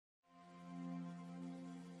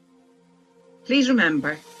Please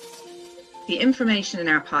remember, the information in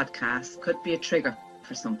our podcast could be a trigger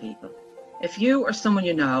for some people. If you or someone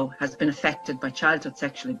you know has been affected by childhood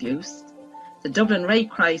sexual abuse, the Dublin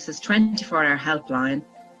Rape Crisis 24-hour helpline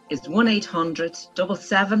is 1800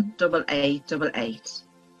 77 8888.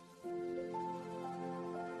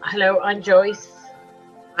 Hello, I'm Joyce.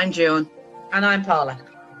 I'm June. And I'm Paula.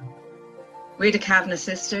 We're the Kavanagh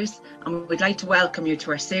sisters, and we'd like to welcome you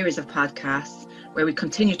to our series of podcasts where we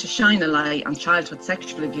continue to shine a light on childhood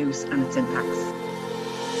sexual abuse and its impacts.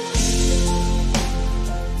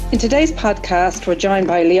 In today's podcast, we're joined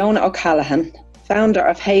by Leona O Callaghan, founder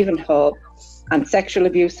of Haven Hub and sexual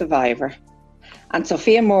abuse survivor, and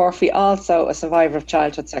Sophia Murphy, also a survivor of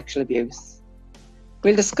childhood sexual abuse.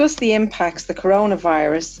 We'll discuss the impacts the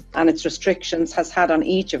coronavirus and its restrictions has had on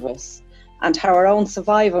each of us, and how our own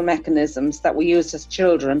survival mechanisms that we used as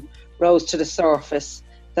children rose to the surface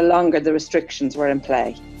the longer the restrictions were in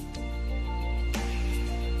play.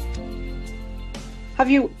 Have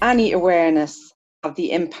you any awareness of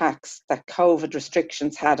the impacts that COVID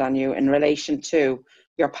restrictions had on you in relation to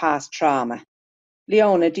your past trauma?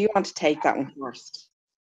 Leona, do you want to take that one first?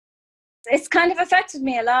 It's kind of affected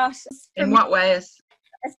me a lot. In what ways?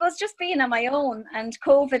 I suppose just being on my own, and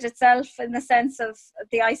COVID itself, in the sense of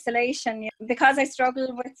the isolation, because I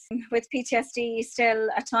struggle with PTSD still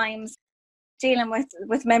at times, dealing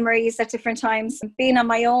with memories at different times. Being on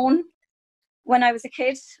my own when I was a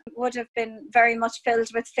kid would have been very much filled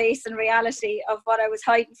with face and reality of what I was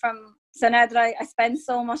hiding from. So now that I spend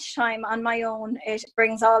so much time on my own, it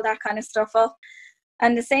brings all that kind of stuff up.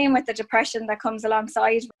 And the same with the depression that comes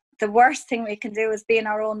alongside. The worst thing we can do is be in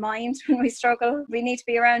our own mind when we struggle. We need to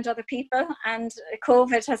be around other people, and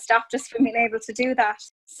COVID has stopped us from being able to do that.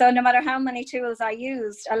 So no matter how many tools I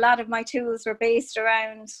used, a lot of my tools were based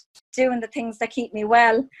around doing the things that keep me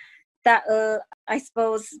well, that will, I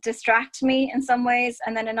suppose, distract me in some ways,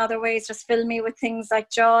 and then in other ways just fill me with things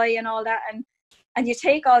like joy and all that. And you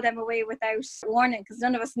take all them away without warning, because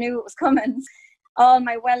none of us knew it was coming. All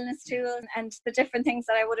my wellness tools and the different things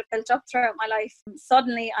that I would have built up throughout my life,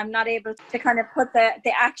 suddenly I'm not able to kind of put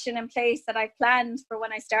the action in place that I planned for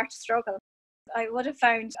when I start to struggle. I would have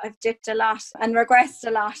found I've dipped a lot and regressed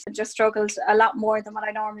a lot and just struggled a lot more than what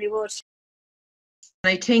I normally would.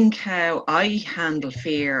 I think how I handle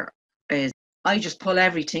fear is I just pull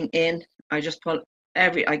everything in. I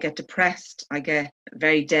get depressed, I get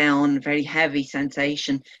very down, very heavy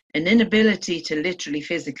sensation, an inability to literally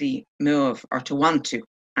physically move or to want to.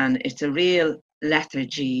 And it's a real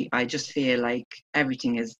lethargy. I just feel like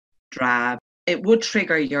everything is drab. It would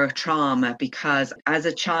trigger your trauma, because as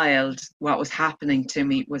a child, what was happening to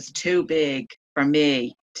me was too big for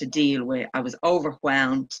me to deal with. I was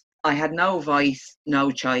overwhelmed. I had no voice, no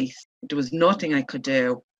choice. There was nothing I could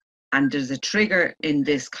do. And there's a trigger in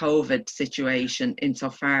this COVID situation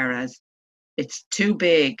insofar as it's too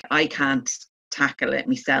big. I can't tackle it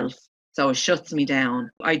myself. So it shuts me down.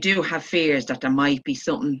 I do have fears that there might be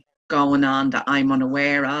something going on that I'm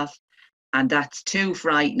unaware of. And that's too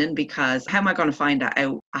frightening, because how am I going to find that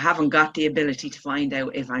out? I haven't got the ability to find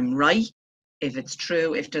out if I'm right, if it's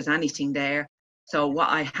true, if there's anything there. So what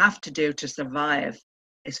I have to do to survive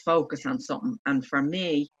is focus on something. And for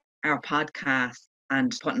me, our podcast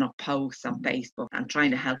and putting up posts on Facebook and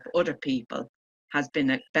trying to help other people has been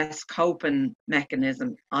the best coping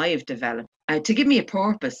mechanism I've developed to give me a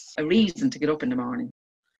purpose, a reason to get up in the morning.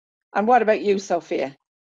 And what about you, Sophia?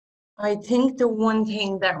 I think the one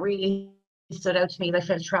thing that really stood out to me, I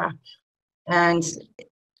felt trapped. And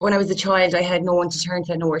when I was a child, I had no one to turn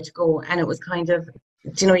to, nowhere to go. And it was kind of,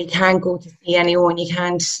 you can't go to see anyone, you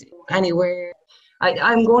can't anywhere.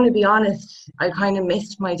 I'm going to be honest, I kind of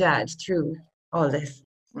missed my dad through all this.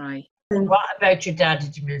 Right. And what about your dad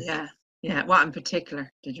did you miss? Yeah. What in particular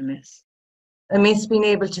did you miss? I missed being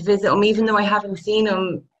able to visit him, even though I haven't seen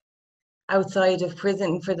him outside of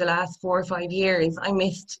prison for the last 4 or 5 years. I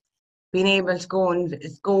missed being able to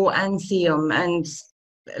go and see him. And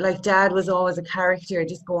like, Dad was always a character,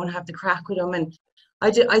 just go and have the crack with him. And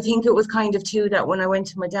I think it was kind of too that when I went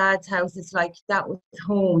to my dad's house, it's like that was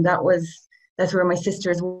home. That's where my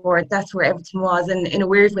sisters were. That's where everything was. And in a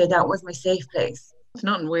weird way, that was my safe place. There's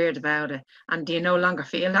nothing weird about it. And do you no longer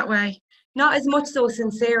feel that way? Not as much so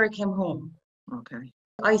since Sarah came home. Okay.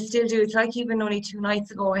 I still do. It's like even only 2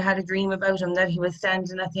 nights ago, I had a dream about him, that he was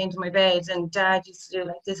standing at the end of my bed, and Dad used to do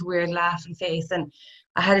like this weird laughing face. And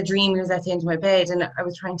I had a dream he was at the end of my bed, and I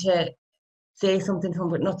was trying to say something to him,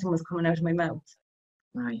 but nothing was coming out of my mouth.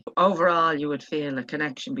 Right. Overall, you would feel a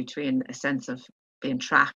connection between a sense of being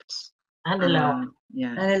trapped And alone.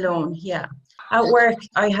 Yeah. And alone, yeah. At work,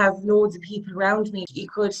 I have loads of people around me. You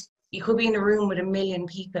could You could be in a room with a million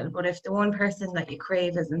people, but if the one person that you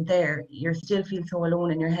crave isn't there, you still feel so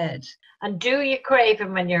alone in your head. And do you crave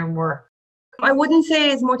him when you're in work? I wouldn't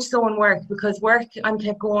say as much so in work, because work I'm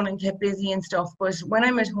kept going and kept busy and stuff, but when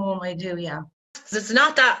I'm at home I do, yeah. It's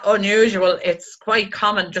not that unusual. It's quite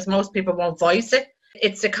common, just most people won't voice it.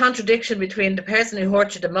 It's a contradiction between the person who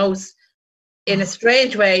hurt you the most, in a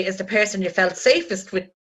strange way, is the person you felt safest with.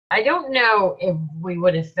 I don't know if we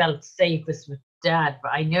would have felt safest with Dad,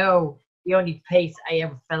 but I know the only place I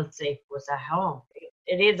ever felt safe was at home.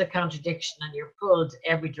 It is a contradiction, and you're pulled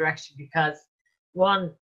every direction because,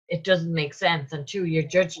 one, it doesn't make sense, and two, you're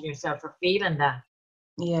judging yourself for feeling that.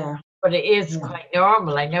 Yeah. But it is quite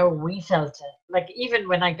normal. I know we felt it. Like, even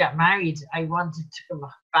when I got married, I wanted to come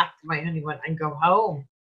back to my honeymoon and go home.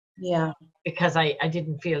 Yeah. Because I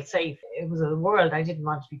didn't feel safe. It was a world I didn't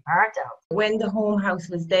want to be part of. When the home house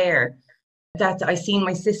was there, that I seen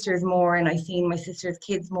my sisters more and I seen my sisters'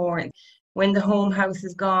 kids more. And when the home house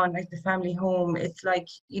is gone, like the family home, it's like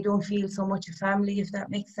you don't feel so much a family, if that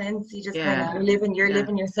makes sense. You just kind of living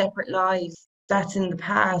your separate lives. That's in the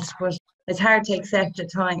past, but it's hard to accept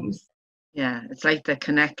at times. Yeah, it's like the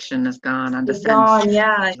connection is gone and the It's sense gone,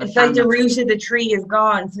 yeah. of It's like the family. root of the tree is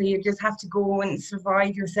gone, so you just have to go and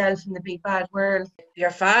survive yourself in the big bad world.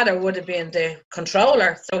 Your father would have been the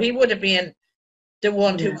controller, so he would have been the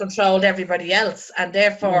one who controlled everybody else, and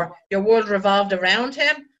therefore your world revolved around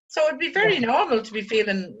him. So it'd be very normal to be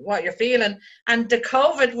feeling what you're feeling, and the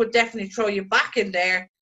COVID would definitely throw you back in there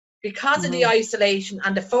because of the isolation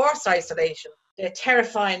and the forced isolation, the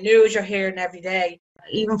terrifying news you're hearing every day.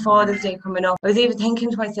 Even Father's Day coming up, I was even thinking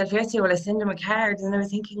to myself yesterday, well, I send him a card, and I was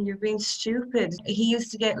thinking, you're being stupid. He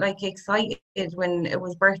used to get like excited when it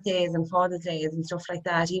was birthdays and Father's Days and stuff like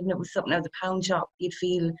that. Even if it was something out of the pound shop, he'd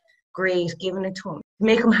feel great giving it to him, to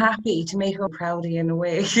make him happy, to make him proud of you in a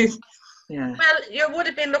way. Yeah. Well, you would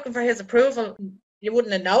have been looking for his approval. You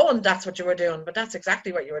wouldn't have known that's what you were doing, but that's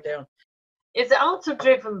exactly what you were doing. Is it also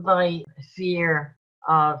driven by fear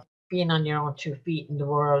of being on your own 2 feet in the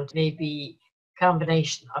world? Maybe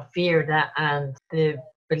combination of fear that and the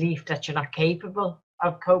belief that you're not capable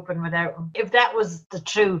of coping without him. If that was the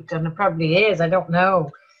truth, and it probably is, I don't know,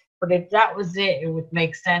 but if that was it, it would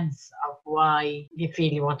make sense of why you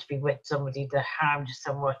feel you want to be with somebody that harmed you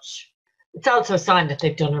so much. It's also a sign that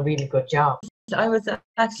they've done a really good job. I was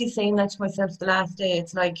actually saying that to myself the last day.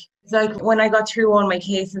 It's like when I got through all my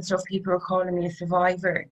case and stuff, people were calling me a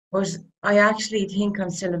survivor, but I actually think I'm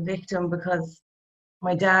still a victim because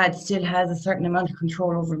my dad still has a certain amount of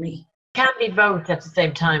control over me. Can't be both at the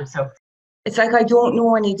same time, so it's like I don't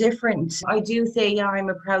know any different. I do say, yeah, I'm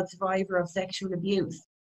a proud survivor of sexual abuse,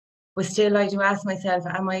 but still I do ask myself,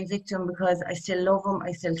 am I a victim because I still love him,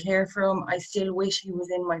 I still care for him, I still wish he was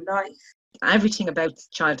in my life? Everything about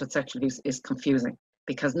childhood sexual abuse is confusing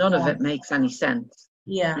because none of it makes any sense.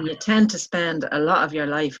 Yeah. And you tend to spend a lot of your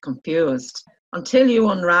life confused until you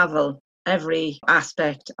unravel every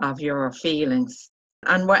aspect of your feelings.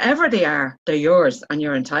 And wherever they are, they're yours and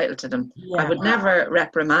you're entitled to them. I would never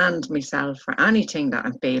reprimand myself for anything that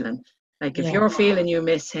I'm feeling. Like if you're feeling you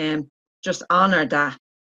miss him, just honour that.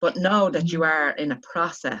 But know that you are in a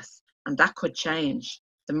process and that could change.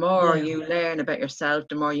 The more you learn about yourself,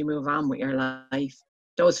 the more you move on with your life.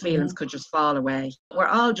 Those feelings could just fall away. We're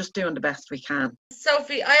all just doing the best we can.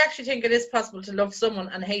 Sophie, I actually think it is possible to love someone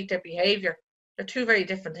and hate their behaviour. They're two very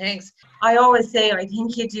different things. I always say I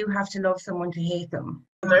think you do have to love someone to hate them.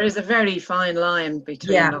 There is a very fine line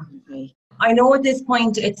between love and hate. I know at this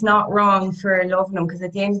point it's not wrong for loving him because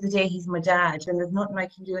at the end of the day he's my dad and there's nothing I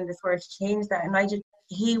can do in this world to change that. And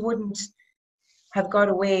he wouldn't have got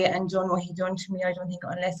away and done what he done to me, I don't think,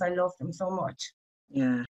 unless I loved him so much.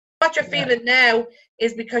 Yeah. What you're feeling now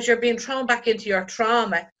is because you're being thrown back into your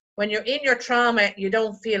trauma. When you're in your trauma, you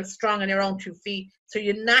don't feel strong on your own 2 feet. So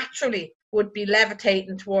you naturally would be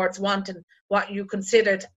levitating towards wanting what you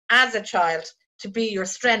considered as a child to be your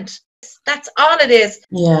strength. That's all it is.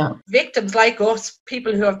 Yeah. Victims like us,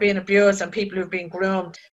 people who have been abused and people who've been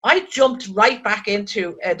groomed, I jumped right back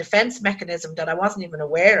into a defense mechanism that I wasn't even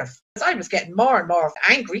aware of. I was getting more and more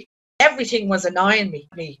angry. Everything was annoying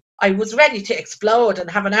me. I was ready to explode and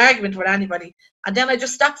have an argument with anybody. And then I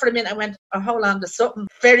just stopped for a minute and went, oh, hold on, there's something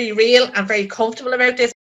very real and very comfortable about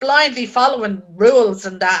this. Blindly following rules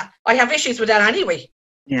and that. I have issues with that anyway.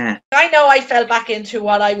 Yeah. I know I fell back into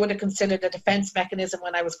what I would have considered a defense mechanism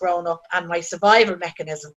when I was growing up and my survival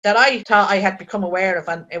mechanism that I thought I had become aware of,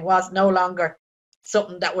 and it was no longer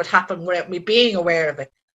something that would happen without me being aware of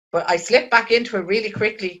it. But I slipped back into it really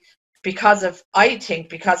quickly because of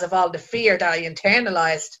all the fear that I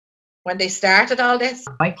internalized when they started all this?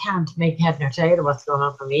 I can't make head nor tail of what's going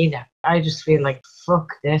on for me now. I just feel like, fuck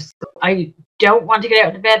this. I don't want to get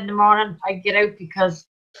out of bed in the morning. I get out because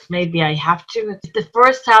maybe I have to. The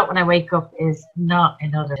first thought when I wake up is not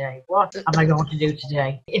another day. What am I going to do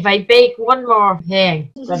today? If I bake one more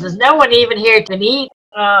thing, but there's no one even here to eat.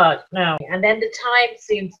 Oh, no. And then the time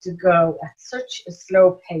seems to go at such a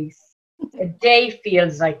slow pace. A day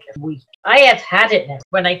feels like a week. I have had it now.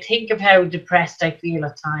 When I think of how depressed I feel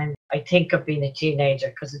at times, I think of being a teenager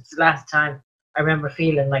because it's the last time I remember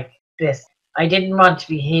feeling like this. I didn't want to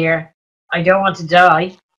be here. I don't want to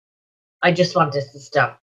die. I just want this to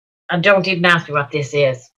stop. And don't even ask me what this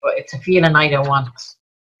is, but it's a feeling I don't want.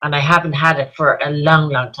 And I haven't had it for a long,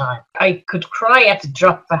 long time. I could cry at the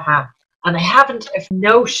drop of a hat, and I haven't a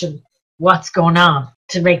notion what's going on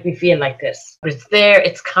to make me feel like this. But it's there,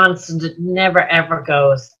 it's constant, it never ever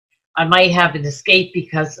goes. I might have an escape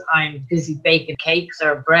because I'm busy baking cakes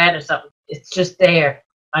or bread or something. It's just there.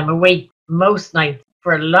 I'm awake most nights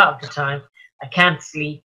for a lot of the time. I can't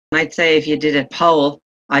sleep. I'd say if you did a poll,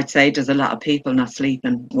 I'd say there's a lot of people not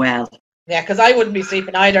sleeping well. Yeah, because I wouldn't be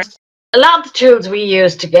sleeping either. A lot of the tools we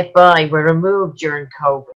used to get by were removed during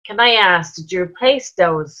COVID. Can I ask, did you replace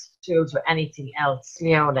those tools with anything else,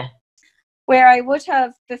 Leona? Where I would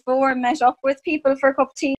have before met up with people for a cup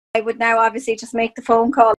of tea, I would now obviously just make the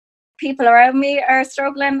phone call. People around me are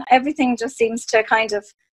struggling. Everything just seems to kind of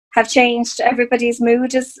have changed. Everybody's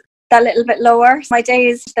mood is a little bit lower. My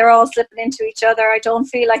days, they're all slipping into each other. I don't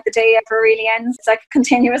feel like the day ever really ends. It's like a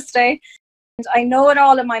continuous day. And I know it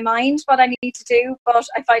all in my mind, what I need to do, but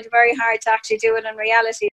I find it very hard to actually do it in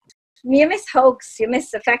reality. You miss hugs, you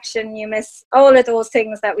miss affection, you miss all of those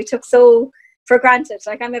things that we took so for granted.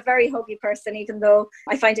 Like, I'm a very huggy person, even though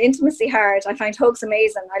I find intimacy hard. I find hugs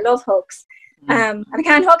amazing. I love hugs. And I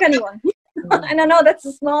can't hug anyone. And I know that's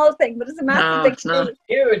a small thing, but it's a massive thing. It's not.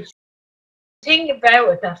 Huge. The thing about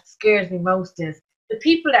it that scares me most is the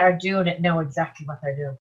people that are doing it know exactly what they're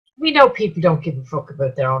doing. We know people don't give a fuck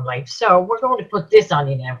about their own life, so we're going to put this on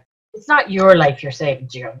you now. It's not your life you're saving,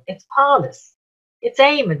 June. It's Paula's. It's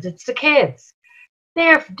Eamon's. It's the kids.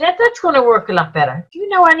 That's going to work a lot better. Do you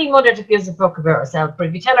know any mother that gives a fuck about herself? But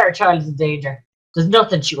if you tell her child is in danger, there's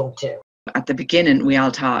nothing she won't do. At the beginning, we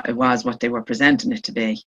all thought it was what they were presenting it to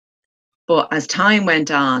be. But as time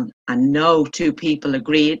went on and no two people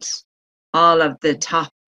agreed, all of the top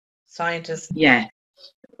Scientists. Yeah,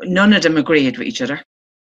 none of them agreed with each other.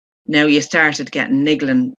 Now you started getting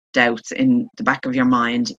niggling doubts in the back of your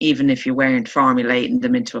mind, even if you weren't formulating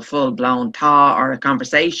them into a full-blown thought or a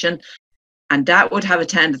conversation. And that would have a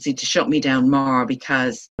tendency to shut me down more,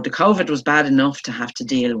 because the COVID was bad enough to have to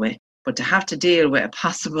deal with. But to have to deal with a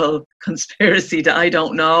possible conspiracy that I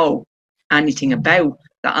don't know anything about,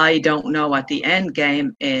 that I don't know what the end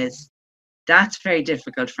game is, that's very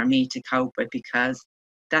difficult for me to cope with, because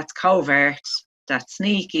that's covert, that's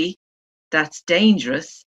sneaky, that's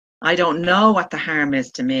dangerous. I don't know what the harm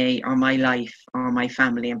is to me or my life or my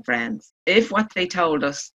family and friends. If what they told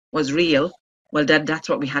us was real, well, then that's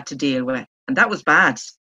what we had to deal with. And that was bad.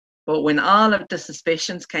 But when all of the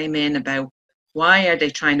suspicions came in about why are they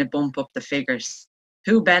trying to bump up the figures?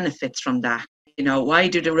 Who benefits from that? You know, why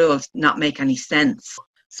do the rules not make any sense?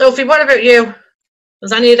 Sophie, what about you?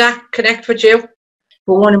 Does any of that connect with you?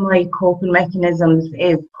 But one of my coping mechanisms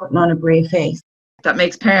is putting on a brave face. That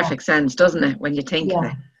makes perfect sense, doesn't it, when you think of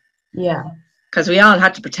it? Yeah. Because we all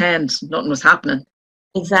had to pretend nothing was happening.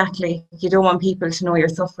 Exactly. You don't want people to know you're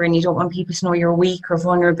suffering. You don't want people to know you're weak or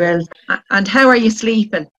vulnerable. And how are you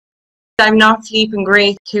sleeping? I'm not sleeping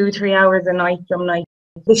great, 2-3 hours a night some nights.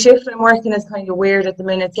 The shift I'm working is kind of weird at the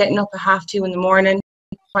minute, getting up at 2:30 in the morning,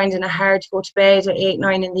 finding it hard to go to bed at 8,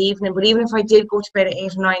 9 in the evening. But even if I did go to bed at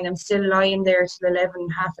 8 or 9, I'm still lying there till 11,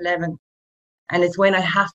 half 11. And it's when I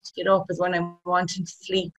have to get up is when I'm wanting to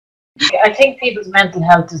sleep. I think people's mental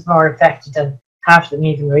health is more affected than half of them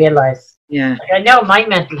even realise. Yeah. Like, I know my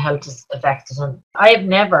mental health is affected, and I have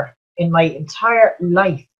never in my entire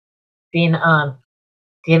life been on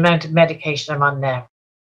the amount of medication I'm on now.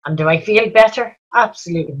 And do I feel better?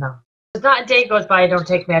 Absolutely not. There's not a day goes by I don't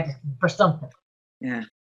take medicine for something. Yeah.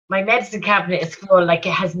 My medicine cabinet is full like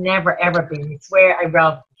it has never ever been. It's where I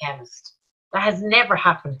robbed the chemist. That has never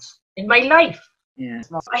happened in my life. Yeah.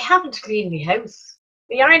 I haven't cleaned my house.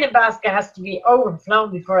 The ironing basket has to be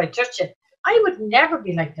overflown before I touch it. I would never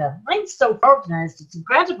be like that. I'm so organised, it's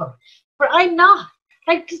incredible. But I'm not.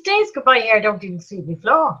 Like, the days go by here, I don't even sweep my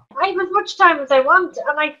floor. I have as much time as I want,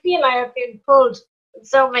 and I feel I have been pulled in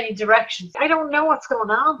so many directions. I don't know what's going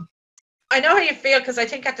on. I know how you feel, because I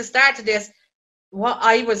think at the start of this, what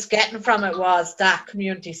I was getting from it was that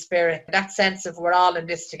community spirit, that sense of we're all in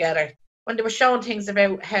this together. when they were showing things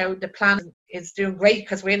about how the planet is doing great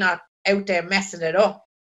because we're not out there messing it up.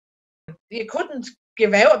 You couldn't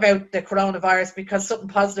give out about the coronavirus because something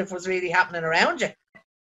positive was really happening around you.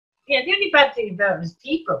 Yeah, the only bad thing about it is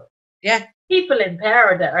people. Yeah. People in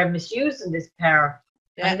power that are misusing this power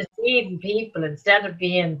Yeah. and deceiving people instead of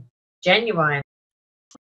being genuine.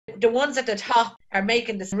 The ones at the top are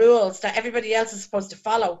making the rules that everybody else is supposed to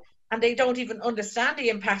follow, and they don't even understand the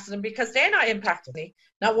impact of them because they're not impacted.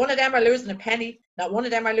 Not one of them are losing a penny. Not one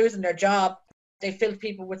of them are losing their job. They fill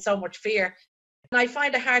people with so much fear. And I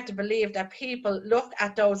find it hard to believe that people look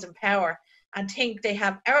at those in power and think they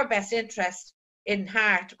have our best interest in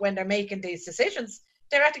heart when they're making these decisions.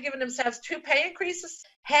 They're after giving themselves 2 pay increases.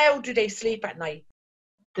 How do they sleep at night?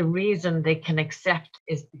 The reason they can accept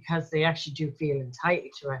is because they actually do feel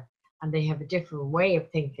entitled to it, and they have a different way of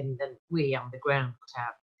thinking than we on the ground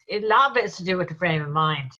have. A lot of it is to do with the frame of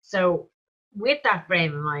mind. So with that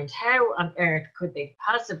frame of mind, how on earth could they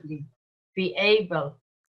possibly be able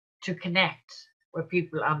to connect with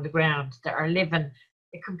people on the ground that are living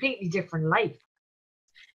a completely different life?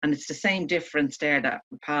 And it's the same difference there that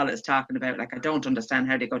Paula is talking about. Like, I don't understand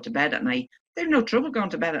how they go to bed at night. They have no trouble going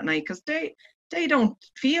to bed at night because they don't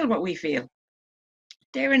feel what we feel.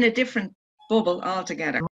 They're in a different bubble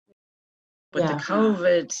altogether. But the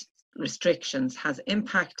COVID restrictions has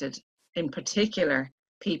impacted, in particular,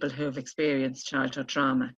 people who have experienced childhood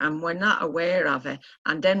trauma, and we're not aware of it.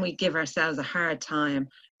 And then we give ourselves a hard time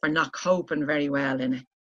for not coping very well in it.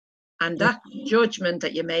 And that judgment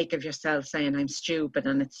that you make of yourself saying, I'm stupid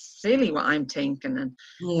and it's silly what I'm thinking,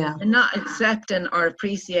 and not accepting or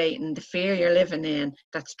appreciating the fear you're living in,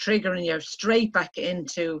 that's triggering you straight back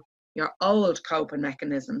into your old coping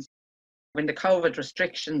mechanisms. When the COVID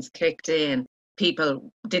restrictions kicked in,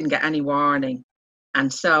 people didn't get any warning.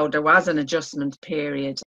 And so there was an adjustment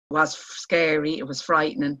period. It was scary, it was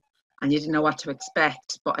frightening, and you didn't know what to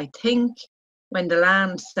expect. But I think when the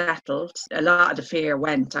land settled, a lot of the fear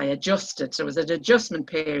went. I adjusted. So it was an adjustment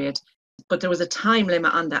period, but there was a time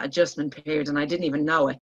limit on that adjustment period, and I didn't even know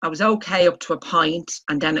it. I was okay up to a point,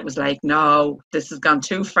 and then it was like, no, this has gone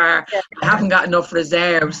too far. I haven't got enough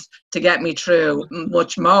reserves to get me through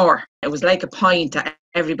much more. It was like a point that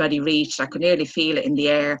everybody reached. I could nearly feel it in the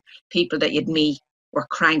air. People that you'd meet were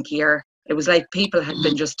crankier. It was like people had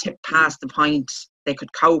been just tipped past the point they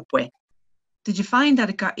could cope with. Did you find that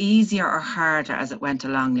it got easier or harder as it went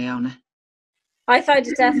along, Leona? I found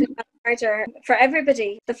it definitely harder for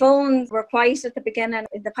everybody. The phones were quiet at the beginning.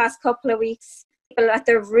 In the past couple of weeks, people at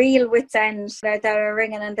their real wits' end, they're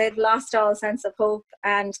ringing and they've lost all sense of hope,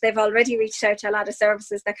 and they've already reached out to a lot of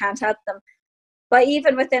services that can't help them. But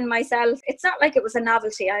even within myself, it's not like it was a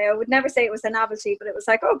novelty. I would never say it was a novelty, but it was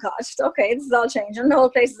like, oh gosh, okay, this is all changing. The whole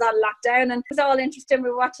place is all locked down, and it's all interesting.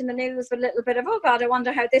 We're watching the news with a little bit of, oh God, I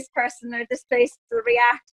wonder how this person or this place will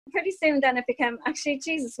react. Pretty soon then it became, actually,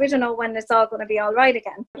 Jesus, we don't know when it's all going to be all right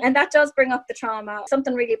again. And that does bring up the trauma.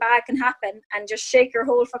 Something really bad can happen and just shake your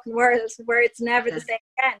whole fucking world where it's never the same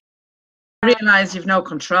again. Realise you've no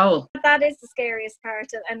control. That is the scariest part.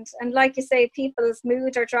 And like you say, people's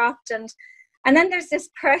mood are dropped, and then there's this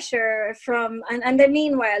pressure from, and they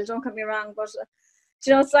mean well, don't get me wrong, but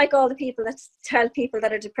you know, it's like all the people that tell people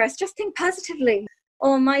that are depressed, just think positively.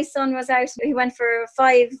 Oh, my son was out, he went for a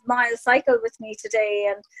 5-mile cycle with me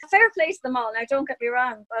today, and fair play to them all. Now, don't get me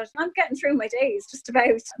wrong, but I'm getting through my days just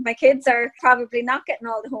about. My kids are probably not getting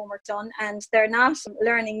all the homework done, and they're not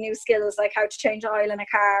learning new skills like how to change oil in a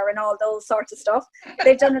car and all those sorts of stuff.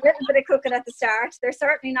 They've done a little bit of cooking at the start. They're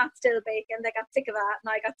certainly not still baking. They got sick of that, and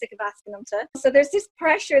I got sick of asking them to. So there's this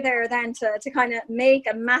pressure there then to kind of make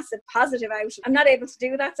a massive positive out. I'm not able to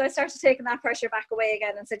do that, so I started taking that pressure back away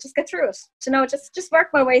again and said, just get through it. You know, just work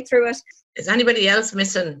my way through it. Is anybody else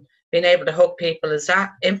missing being able to hug people? Is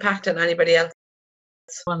that impacting anybody else?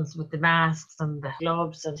 Ones with the masks and the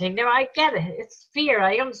gloves and things. Now, I get it. It's fear.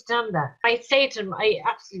 I understand that. I say to them, I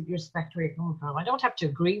absolutely respect where you're coming from. I don't have to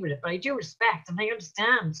agree with it, but I do respect and I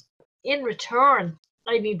understand. In return,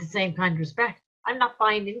 I need the same kind of respect. I'm not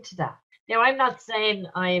buying into that. Now, I'm not saying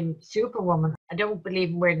I'm Superwoman. I don't believe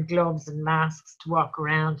in wearing gloves and masks to walk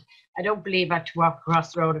around. I don't believe I have to walk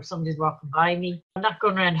across the road if somebody's walking by me. I'm not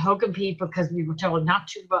going around hugging people because we were told not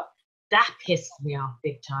to, but that pissed me off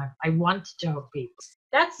big time. I wanted to hug people.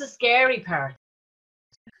 That's the scary part.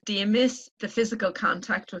 Do you miss the physical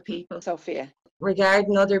contact with people, Sophia?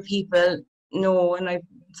 Regarding other people, no, and I'm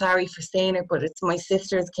sorry for saying it, but it's my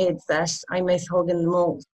sister's kids that I miss hugging the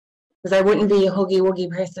most. Because I wouldn't be a huggy-wuggy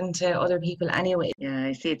person to other people anyway. Yeah,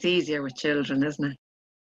 I see, it's easier with children, isn't it?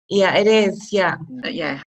 Yeah, it is, yeah.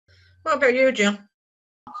 Yeah. What about you, Jill?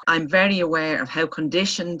 I'm very aware of how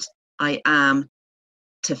conditioned I am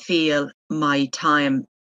to feel my time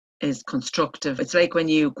is constructive. It's like when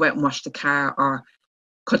you go out and wash the car or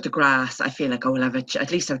cut the grass, I feel like, oh, well,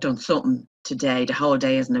 at least I've done something today. The whole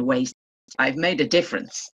day isn't a waste. I've made a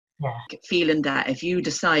difference. Yeah. Feeling that if you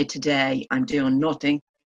decide today I'm doing nothing,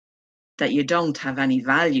 that you don't have any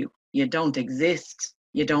value, you don't exist,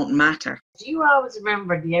 you don't matter. Do you always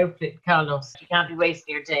remember the outfit Carlos? You can't be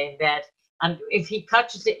wasting your day in bed. And if he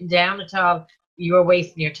caught you sitting down at all, you were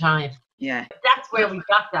wasting your time. Yeah. That's where we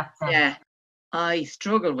got that sense. Yeah. I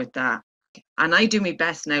struggle with that. And I do my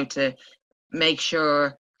best now to make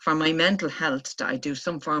sure for my mental health that I do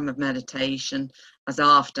some form of meditation as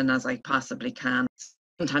often as I possibly can.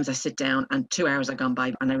 Sometimes I sit down and 2 hours have gone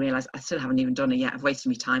by and I realise I still haven't even done it yet. I've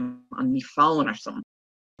wasted my time on my phone or something.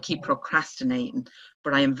 I keep procrastinating.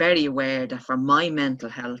 But I am very aware that for my mental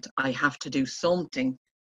health, I have to do something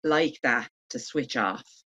like that to switch off.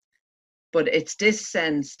 But it's this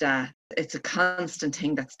sense that it's a constant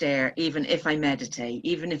thing that's there, even if I meditate,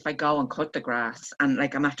 even if I go and cut the grass and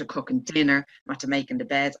like I'm after cooking dinner, I'm after making the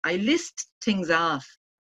beds. I list things off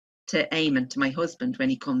to Eamon, to my husband, when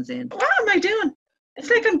he comes in. What am I doing? It's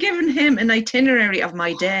like I'm giving him an itinerary of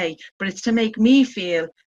my day, but it's to make me feel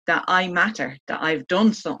that I matter, that I've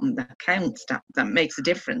done something that counts, that makes a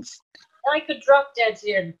difference. I could drop dead to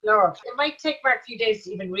the floor. It might take me a few days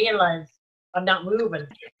to even realise I'm not moving.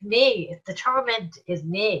 It's me. The torment is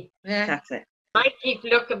me. Yeah, that's it. I keep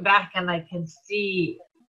looking back and I can see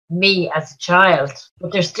me as a child,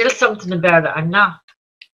 but there's still something about it. I'm not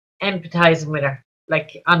empathising with her.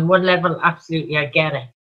 Like, on one level, absolutely, I get it.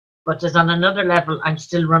 But there's on another level, I'm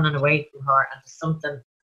still running away from her, and there's something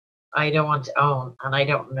I don't want to own, and I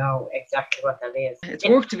don't know exactly what that is. It's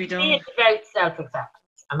work to be done. It's about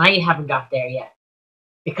self-acceptance, and I haven't got there yet.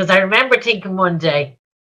 Because I remember thinking one day,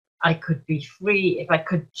 I could be free if I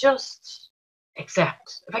could just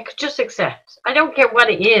accept. If I could just accept. I don't care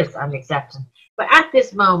what it is I'm accepting. But at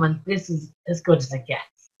this moment, this is as good as it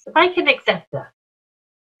gets. If I can accept that,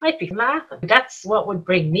 I'd be laughing. That's what would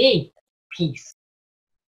bring me peace.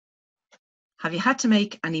 Have you had to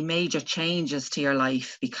make any major changes to your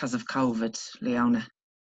life because of COVID, Leona?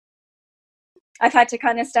 I've had to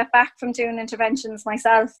kind of step back from doing interventions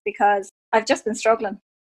myself because I've just been struggling.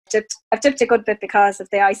 I've dipped a good bit because of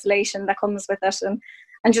the isolation that comes with it,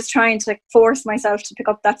 and just trying to force myself to pick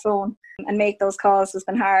up that phone and make those calls has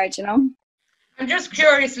been hard, you know. I'm just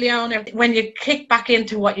curious, Leona, when you kick back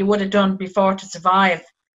into what you would have done before to survive,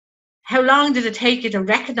 how long did it take you to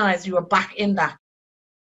recognise you were back in that?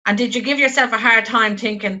 And did you give yourself a hard time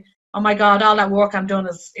thinking, oh my God, all that work I'm doing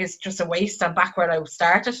is just a waste, I'm back where I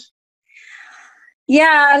started?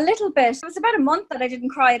 Yeah, a little bit. It was about a month that I didn't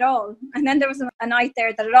cry at all. And then there was a night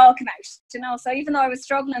there that it all came out, you know. So even though I was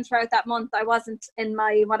struggling throughout that month, I wasn't in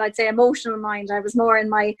my, what I'd say, emotional mind. I was more in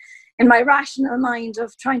my rational mind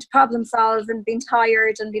of trying to problem solve and being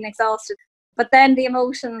tired and being exhausted. But then the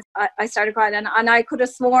emotions, I started crying, and I could have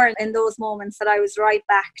sworn in those moments that I was right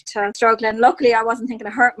back to struggling. Luckily, I wasn't thinking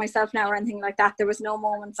of hurt myself now or anything like that. There was no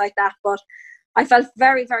moments like that, but I felt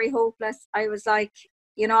very, very hopeless. I was like,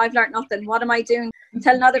 you know, I've learned nothing. What am I doing? I'm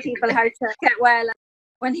telling other people how to get well.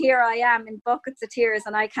 When here I am in buckets of tears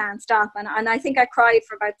and I can't stop. And I think I cried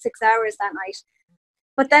for about 6 hours that night.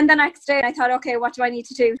 But then the next day I thought, okay, what do I need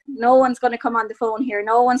to do? No one's going to come on the phone here.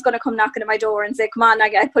 No one's going to come knocking at my door and say, come on,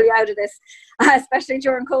 I pull you out of this, especially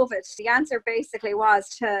during COVID. The answer basically was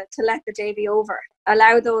to let the day be over.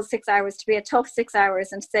 Allow those 6 hours to be a tough 6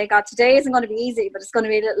 hours and to say, God, today isn't going to be easy, but it's going to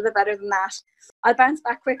be a little bit better than that. I'll bounce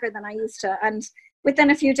back quicker than I used to. And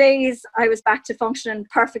within a few days, I was back to functioning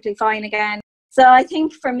perfectly fine again. So I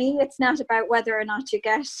think for me, it's not about whether or not you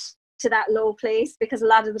get to that low place, because a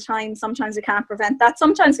lot of the time, sometimes we can't prevent that.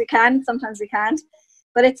 Sometimes we can, sometimes we can't.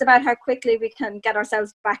 But it's about how quickly we can get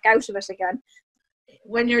ourselves back out of it again.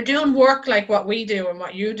 When you're doing work like what we do and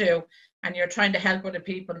what you do, and you're trying to help other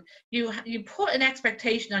people, you put an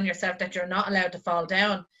expectation on yourself that you're not allowed to fall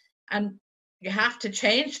down. And you have to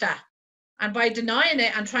change that. And by denying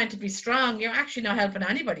it and trying to be strong, you're actually not helping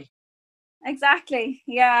anybody. Exactly.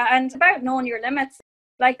 Yeah. And about knowing your limits.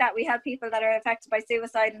 Like that, we have people that are affected by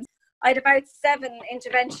suicide. And I had about 7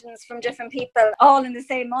 interventions from different people, all in the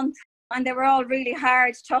same month. And they were all really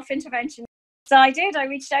hard, tough interventions. So I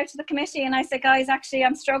reached out to the committee and I said, guys, actually,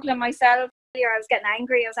 I'm struggling myself. I was getting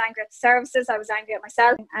angry. I was angry at the services. I was angry at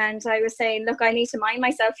myself. And I was saying, look, I need to mind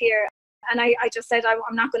myself here. And I just said,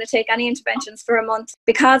 I'm not going to take any interventions for a month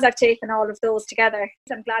because I've taken all of those together.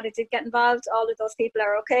 I'm glad I did get involved. All of those people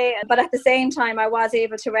are okay. But at the same time, I was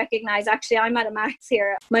able to recognise, actually, I'm at a max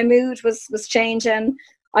here. My mood was changing.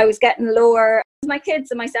 I was getting lower. It was my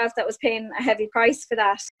kids and myself that was paying a heavy price for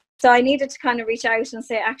that. So I needed to kind of reach out and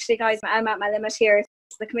say, actually, guys, I'm at my limit here.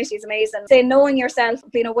 The committee is amazing. Say, knowing yourself,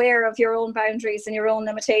 being aware of your own boundaries and your own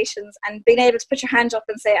limitations, and being able to put your hand up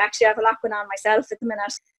and say, actually, I have a lot going on myself at the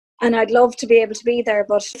minute, and I'd love to be able to be there,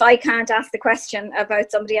 but if I can't ask the question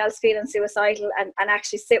about somebody else feeling suicidal and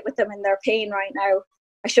actually sit with them in their pain right now,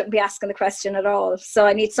 I shouldn't be asking the question at all. So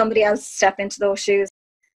I need somebody else to step into those shoes.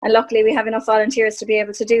 And luckily we have enough volunteers to be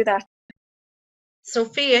able to do that.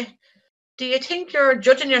 Sophia, do you think you're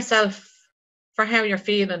judging yourself for how you're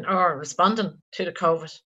feeling or responding to the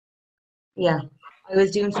COVID? Yeah, I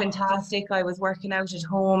was doing fantastic. I was working out at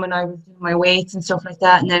home and I was doing my weights and stuff like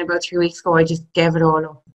that. And then about 3 weeks ago, I just gave it all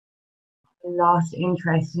up. I lost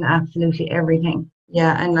interest in absolutely everything.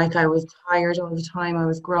 Yeah, and like I was tired all the time. I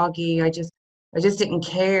was groggy. I just didn't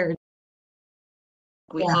care.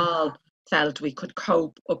 We all felt we could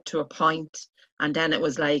cope up to a point, and then it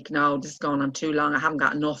was like, no, this is going on too long. I haven't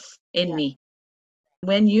got enough in me.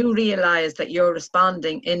 When you realise that you're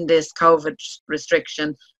responding in this COVID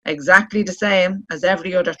restriction exactly the same as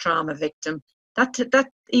every other trauma victim, that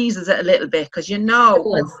eases it a little bit, because you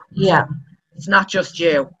know it's not just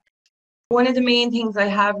you. One of the main things I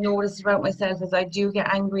have noticed about myself is I do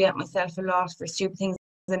get angry at myself a lot for stupid things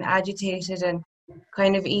and agitated, and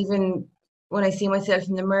kind of even when I see myself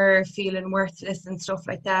in the mirror feeling worthless and stuff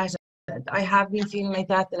like that. I have been feeling like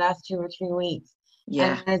that the last 2 or 3 weeks.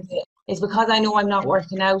 Yeah. And it's because I know I'm not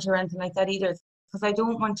working out or anything like that either. It's because I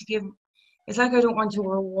don't want to it's like I don't want to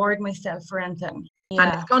reward myself for anything. Yeah.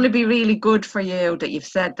 And it's going to be really good for you that you've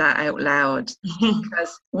said that out loud,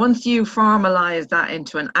 because once you formalise that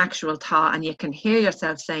into an actual thought and you can hear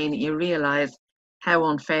yourself saying it, you realise how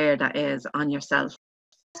unfair that is on yourself.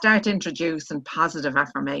 Start introducing positive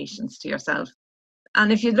affirmations to yourself.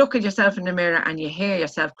 And if you look at yourself in the mirror and you hear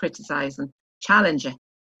yourself criticising, challenge it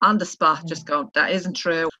on the spot. Just go, that isn't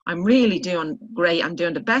true. I'm really doing great. I'm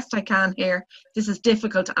doing the best I can here. This is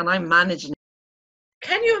difficult and I'm managing it.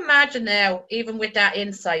 Can you imagine now, even with that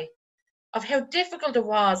insight, of how difficult it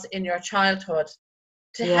was in your childhood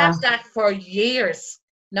to have that for years,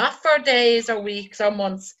 not for days or weeks or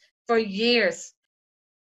months, for years?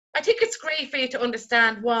 I think it's great for you to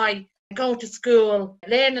understand why going to school,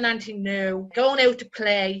 learning anything new, going out to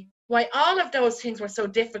play, why all of those things were so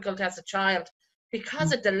difficult as a child,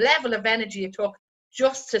 because of the level of energy it took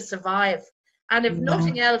just to survive. And if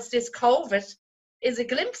nothing else, this COVID is a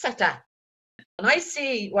glimpse at that. And I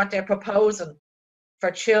see what they're proposing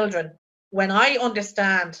for children when I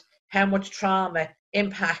understand how much trauma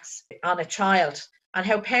impacts on a child and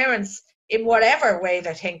how parents, in whatever way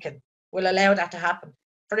they're thinking, will allow that to happen.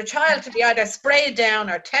 For the child to be either sprayed down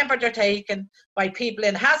or temperature taken by people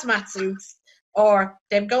in hazmat suits, or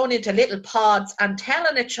them going into little pods and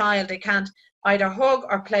telling a child they can't either hug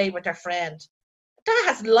or play with their friend. That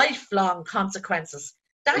has lifelong consequences.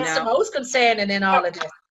 That's the most concerning in all of this.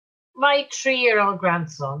 My 3-year-old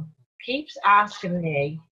grandson keeps asking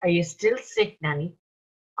me, are you still sick, Nanny?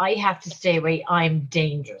 I have to stay away. I'm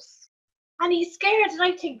dangerous. And he's scared. And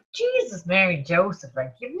I think, Jesus, Mary, Joseph,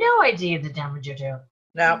 like, you've no idea the damage you're doing.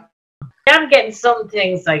 No. I'm getting some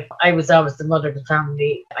things like I was always the mother of the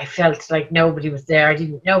family. I felt like nobody was there.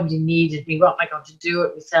 Nobody needed me. What am I going to do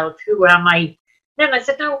with myself? Who am I? Then I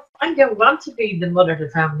said, no, I don't want to be the mother of the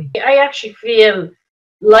family. I actually feel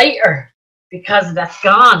lighter because that's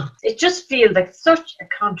gone. It just feels like such a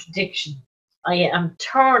contradiction. I am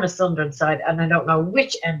torn asunder inside and I don't know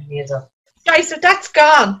which end me is up. Guys, so that's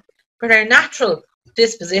gone. But our natural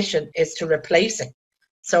disposition is to replace it.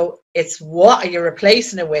 So it's what are you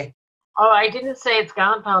replacing it with? Oh, I didn't say it's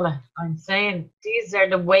gone, Paula. I'm saying these are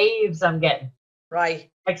the waves I'm getting.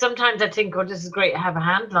 Right. Like sometimes I think, oh, this is great, I have a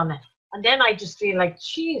handle on it. And then I just feel like,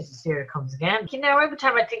 Jesus, here it comes again. You know, every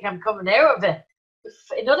time I think I'm coming out of it,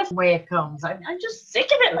 another way it comes. I'm just sick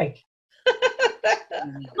of it, like.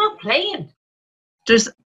 I'm not playing. There's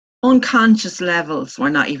unconscious levels we're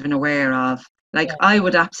not even aware of. Like, I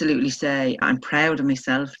would absolutely say I'm proud of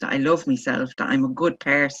myself, that I love myself, that I'm a good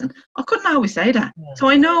person. I couldn't always say that. So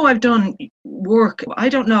I know I've done work. I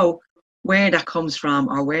don't know where that comes from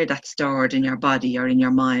or where that's stored in your body or in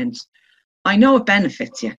your mind. I know it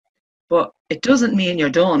benefits you, but it doesn't mean you're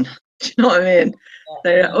done. Do you know what I mean?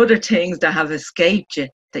 There are other things that have escaped you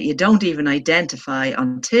that you don't even identify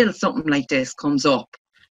until something like this comes up.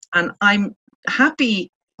 And I'm happy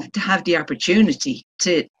to have the opportunity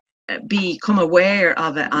to become aware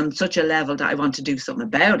of it on such a level that I want to do something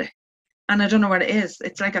about it. And I don't know what it is.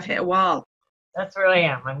 It's like I've hit a wall. That's where I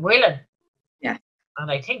am. I'm willing. Yeah. And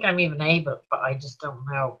I think I'm even able, but I just don't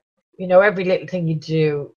know. You know, every little thing you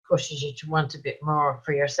do pushes you to want a bit more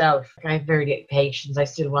for yourself. I have very little patience. I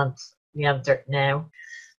still want the answer now.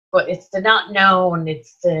 But it's the not known,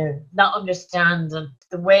 it's the not understanding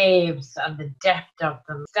the waves and the depth of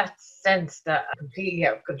them. That sense that I'm completely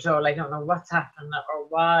out of control. I don't know what's happening or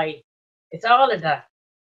why. It's all of that.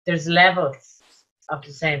 There's levels of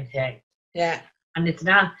the same thing. Yeah. And it's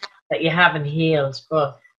not that you haven't healed,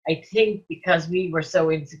 but I think because we were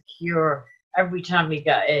so insecure, every time we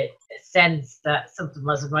got a sense that something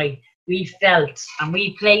wasn't right, we felt and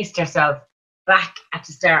we placed ourselves back at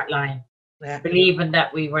the start line. Yeah. Believing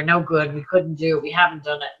that we were no good, we couldn't do it, we haven't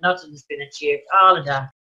done it, nothing has been achieved, all of that.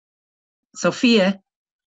 Sophia,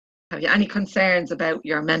 have you any concerns about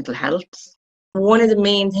your mental health? One of the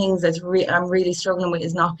main things that I'm really struggling with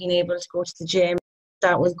is not being able to go to the gym.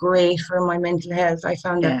 That was great for my mental health. I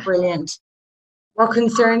found that brilliant. What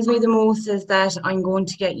concerns me the most is that I'm going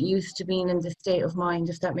to get used to being in this state of mind,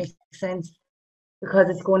 if that makes sense, because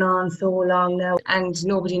it's going on so long now and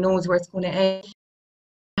nobody knows where it's going to end.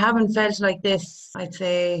 I haven't felt like this, I'd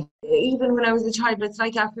say, even when I was a child, but it's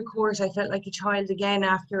like after court, I felt like a child again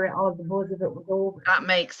after all the buzz of it was over. That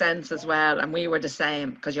makes sense as well, and we were the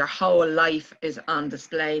same, because your whole life is on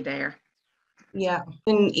display there. Yeah,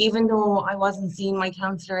 and even though I wasn't seeing my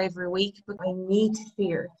counsellor every week, but I need to see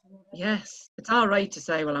her. Yes, it's all right to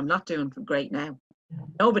say, well, I'm not doing great now.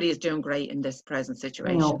 Nobody is doing great in this present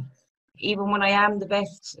situation. No. Even when I am the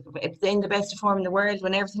best, it's in the best form in the world,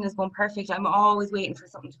 when everything is going perfect, I'm always waiting for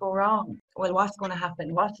something to go wrong. Well, what's going to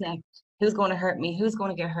happen? What's next? Who's going to hurt me? Who's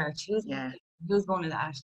going to get hurt? Who's going to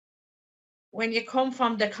that? When you come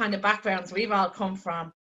from the kind of backgrounds we've all come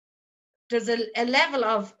from, there's a level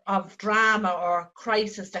of drama or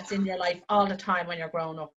crisis that's in your life all the time when you're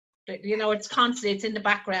growing up. You know, it's constantly, it's in the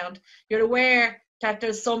background. You're aware that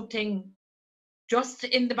there's something just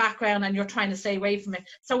in the background and you're trying to stay away from it.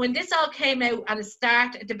 So when this all came out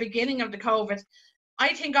at the beginning of the COVID, I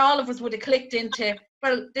think all of us would have clicked into,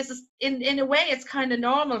 well, this is, in a way, it's kind of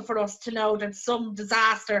normal for us to know that some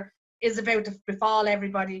disaster is about to befall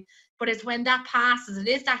everybody. But it's when that passes, it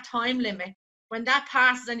is that time limit. When that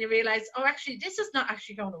passes and you realize, oh, actually, this is not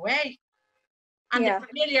actually going away. And the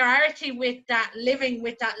familiarity with that, living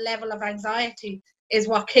with that level of anxiety is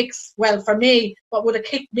what kicks, well, for me, what would have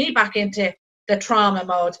kicked me back into the trauma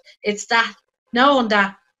mode. It's that knowing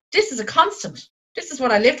that this is a constant. This is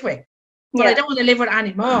what I lived with. But I don't want to live with it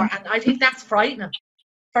anymore. And I think that's frightening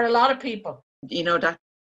for a lot of people. You know, that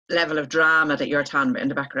level of drama that you're talking about in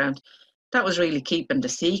the background, that was really keeping the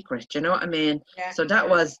secret, you know what I mean? Yeah. So that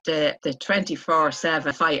was the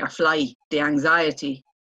 24/7 fight or flight, the anxiety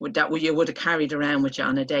that you would have carried around with you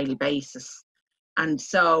on a daily basis. And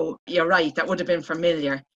so you're right, that would have been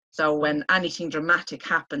familiar. So when anything dramatic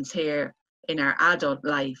happens here in our adult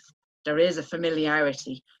life, there is a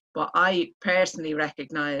familiarity. But I personally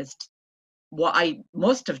recognised what I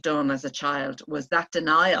must have done as a child was that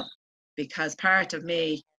denial, because part of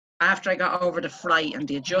me, after I got over the fright and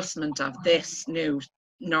the adjustment of this new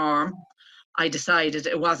norm, I decided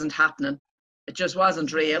it wasn't happening. It just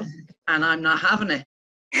wasn't real, and I'm not having it.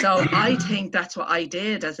 So I think that's what I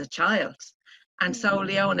did as a child. And so,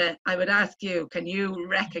 Leona, I would ask you, can you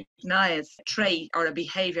recognise a trait or a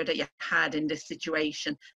behaviour that you had in this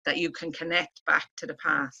situation that you can connect back to the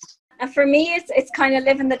past? And for me, it's kind of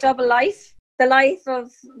living the double life, the life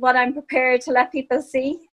of what I'm prepared to let people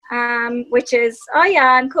see, which is, oh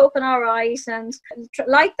yeah, I'm coping all right, and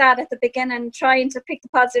like that at the beginning, trying to pick the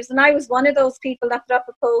positives. And I was one of those people that put up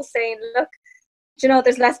a post saying, look, you know,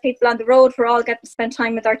 there's less people on the road, we're all getting to spend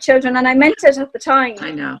time with our children. And I meant it at the time.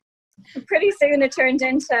 I know. Pretty soon it turned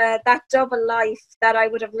into that double life that I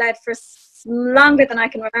would have led for longer than I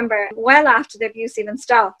can remember, well after the abuse even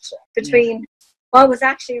stopped, between what was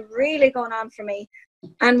actually really going on for me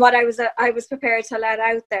and what I was prepared to let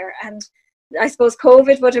out there. And I suppose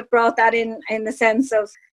COVID would have brought that in the sense of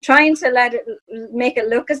trying to make it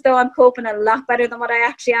look as though I'm coping a lot better than what I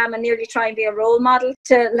actually am, and nearly try and be a role model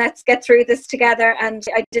to let's get through this together. And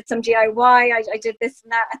I did some DIY, I did this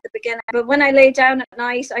and that at the beginning. But when I lay down at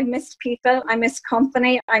night, I missed people, I missed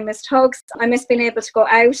company, I missed hugs, I missed being able to go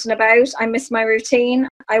out and about, I missed my routine,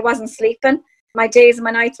 I wasn't sleeping. My days and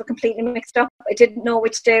my nights were completely mixed up. I didn't know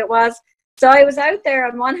which day it was. So I was out there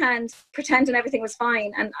on one hand pretending everything was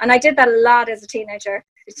fine. And I did that a lot as a teenager.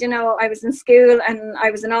 You know, I was in school and I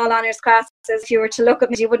was in all honours classes. If you were to look at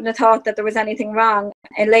me, you wouldn't have thought that there was anything wrong.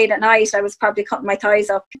 And late at night, I was probably cutting my thighs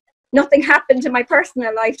up. Nothing happened in my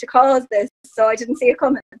personal life to cause this. So I didn't see it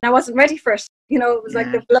coming. I wasn't ready for it. You know, it was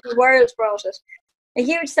like the bloody world brought it. A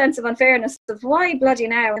huge sense of unfairness of why bloody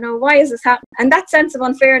now, you know, why is this happening? And that sense of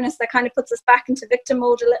unfairness that kind of puts us back into victim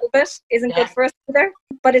mode a little bit isn't good for us either,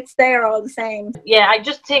 but it's there all the same. Yeah, I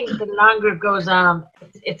just think the longer it goes on,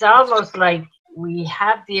 it's almost like we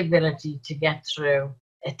have the ability to get through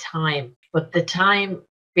a time, but the time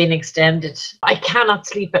being extended, I cannot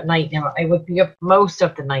sleep at night now. I would be up most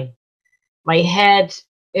of the night. My head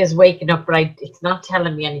is waking up, but it's not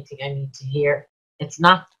telling me anything I need to hear. It's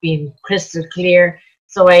not being crystal clear.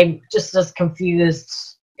 So I'm just as confused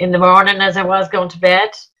in the morning as I was going to bed.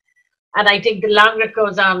 And I think the longer it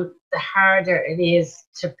goes on, the harder it is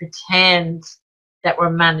to pretend that we're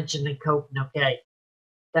managing and coping okay.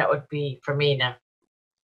 That would be for me now.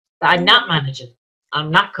 I'm not managing.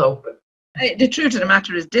 I'm not coping. The truth of the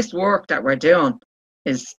matter is this work that we're doing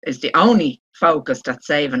is the only focus that's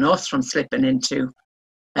saving us from slipping into.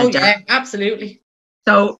 Yeah, absolutely.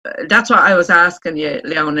 So that's what I was asking you,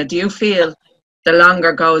 Leona. Do you feel the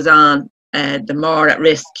longer goes on, the more at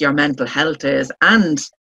risk your mental health is, and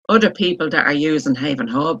other people that are using Haven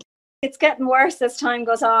Hub? It's getting worse as time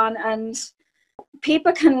goes on, and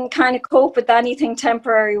people can kind of cope with anything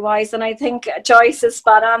temporary wise. And I think Joyce is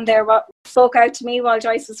spot on there. What spoke out to me while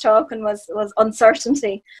Joyce was talking was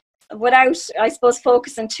uncertainty. Without, I suppose,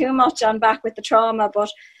 focusing too much on back with the trauma, but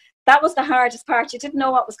that was the hardest part. You didn't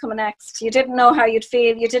know what was coming next. You didn't know how you'd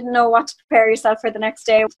feel. You didn't know what to prepare yourself for the next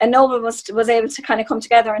day. And no one was able to kind of come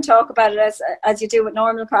together and talk about it as you do with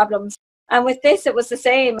normal problems. And with this, it was the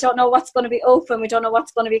same. We don't know what's going to be open. We don't know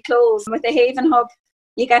what's going to be closed. With the Haven Hub,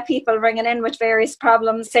 you get people ringing in with various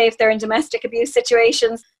problems, say if they're in domestic abuse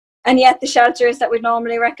situations. And yet the shelters that we'd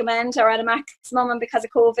normally recommend are at a maximum, and because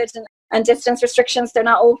of COVID and distance restrictions, they're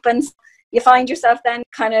not open. You find yourself then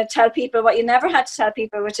kind of tell people what you never had to tell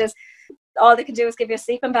people, which is all they can do is give you a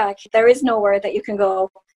sleeping bag. There is nowhere that you can go.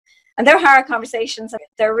 And they're hard conversations.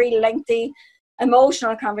 They're really lengthy,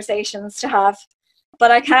 emotional conversations to have.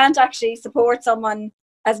 But I can't actually support someone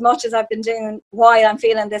as much as I've been doing while I'm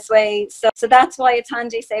feeling this way. So that's why it's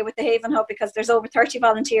handy, say, with the Haven Hub, because there's over 30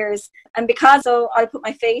 volunteers. And because I'll put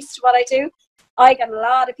my face to what I do, I get a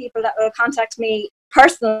lot of people that will contact me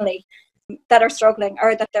personally that are struggling,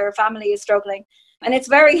 or that their family is struggling. And it's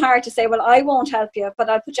very hard to say, well, I won't help you, but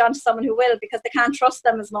I'll put you on to someone who will, because they can't trust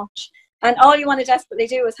them as much. And all you want to desperately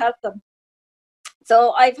do is help them.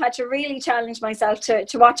 So I've had to really challenge myself to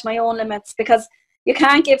watch my own limits, because you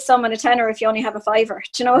can't give someone a tenner if you only have a fiver,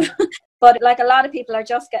 do you know? But like a lot of people are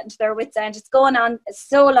just getting to their wits' end. It's going on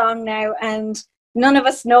so long now, and none of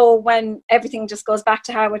us know when everything just goes back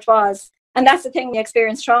to how it was. And that's the thing, when you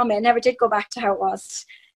experience trauma, it never did go back to how it was.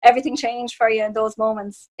 Everything changed for you in those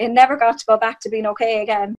moments. It never got to go back to being okay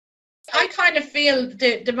again. I kind of feel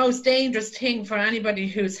the most dangerous thing for anybody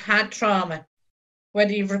who's had trauma,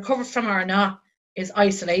 whether you've recovered from it or not, is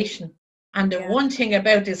isolation. And the one thing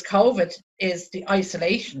about this COVID is the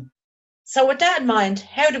isolation. So with that in mind,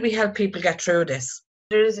 how do we help people get through this?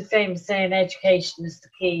 There is a famous saying, education is the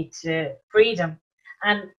key to freedom.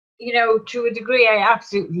 And, you know, to a degree, I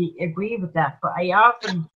absolutely agree with that. But I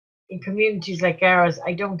often, in communities like ours,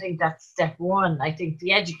 I don't think that's step one. I think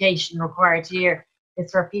the education required here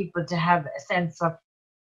is for people to have a sense of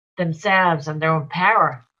themselves and their own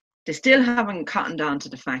power. They still haven't cottoned on to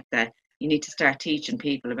the fact that you need to start teaching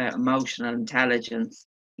people about emotional intelligence.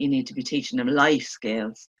 You need to be teaching them life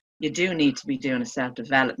skills. You do need to be doing a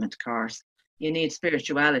self-development course. You need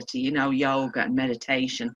spirituality, you know, yoga and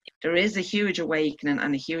meditation. There is a huge awakening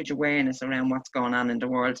and a huge awareness around what's going on in the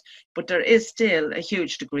world, but there is still a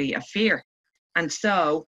huge degree of fear. And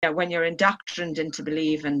so when you're indoctrined into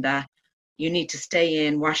believing that you need to stay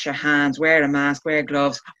in, wash your hands, wear a mask, wear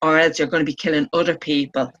gloves, or else you're going to be killing other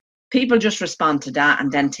people, people just respond to that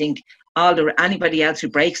and then think anybody else who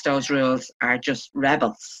breaks those rules are just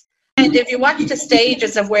rebels. And if you watch the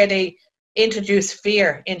stages of where they introduce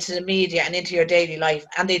fear into the media and into your daily life,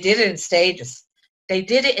 and they did it in stages, they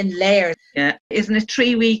did it in layers. Yeah, isn't it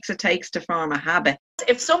 3 weeks it takes to form a habit?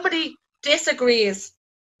 If somebody disagrees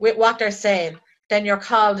with what they're saying, then you're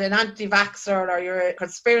called an anti-vaxxer or you're a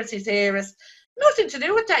conspiracy theorist. Nothing to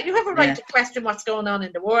do with that. You have a right to question what's going on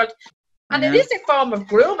in the world. And it is a form of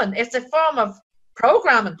grooming. It's a form of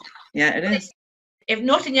programming. Yeah, it is. If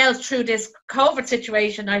nothing else, through this COVID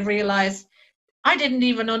situation, I realised I didn't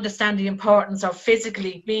even understand the importance of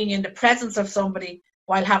physically being in the presence of somebody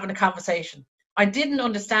while having a conversation. I didn't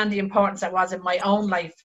understand the importance that was in my own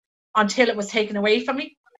life until it was taken away from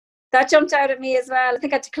me. That jumped out at me as well. I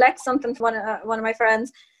think I had to collect something from one of my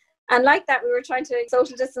friends. And like that, we were trying to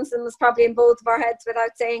social distance, and was probably in both of our heads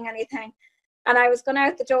without saying anything. And I was going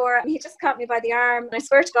out the door, and he just caught me by the arm. And I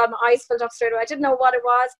swear to God, my eyes filled up straight away. I didn't know what it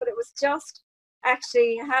was, but it was just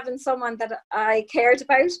actually having someone that I cared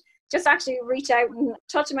about just actually reach out and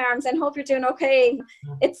touch my arms and hope you're doing okay.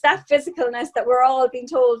 It's that physicalness that we're all being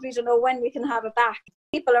told we don't know when we can have it back.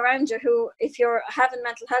 People around you who, if you're having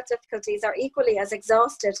mental health difficulties, are equally as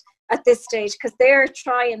exhausted at this stage, because they're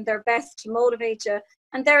trying their best to motivate you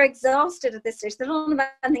And they're exhausted at this stage. They don't have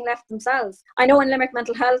anything left themselves. I know in Limerick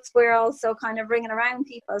Mental Health, we're also kind of ringing around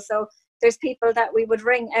people. So there's people that we would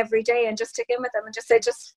ring every day and just check in with them and just say,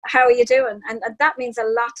 just how are you doing? And that means a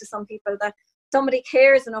lot to some people, that somebody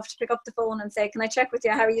cares enough to pick up the phone and say, can I check with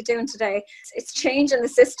you? How are you doing today? It's changing the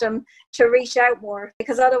system to reach out more,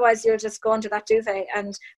 because otherwise you'll just go under that duvet,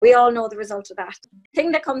 and we all know the result of that. The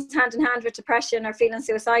thing that comes hand in hand with depression or feeling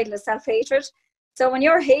suicidal is self-hatred. So when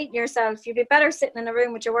you're hating yourself, you'd be better sitting in a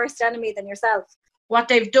room with your worst enemy than yourself. What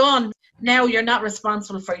they've done, now you're not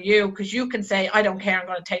responsible for you, because you can say, I don't care, I'm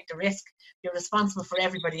going to take the risk. You're responsible for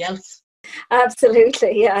everybody else.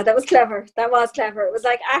 Absolutely, yeah, that was clever. That was clever. It was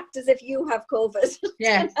like, act as if you have COVID.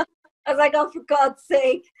 Yeah. I was like, oh, for God's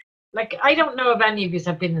sake. Like, I don't know if any of you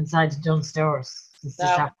have been inside the Dunn stores since this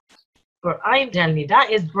No. happened, but I'm telling you,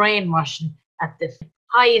 that is brainwashing at the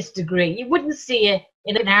highest degree. You wouldn't see it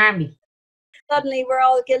in an army. Suddenly we're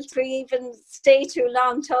all guilty. We even stay too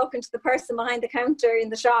long talking to the person behind the counter in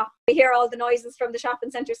the shop. We hear all the noises from the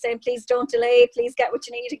shopping centre saying, please don't delay, please get what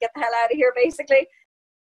you need and get the hell out of here, basically.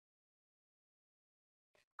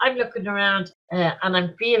 I'm looking around and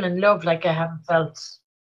I'm feeling love like I haven't felt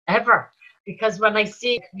ever. Because when I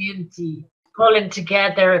see a community pulling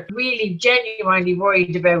together, really genuinely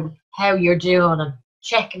worried about how you're doing and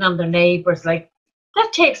checking on their neighbours, like,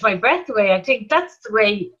 that takes my breath away. I think that's the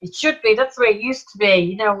way it should be. That's the way it used to be.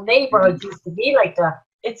 You know, neighbourhoods used to be like that.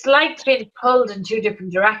 It's like being pulled in two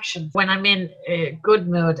different directions. When I'm in a good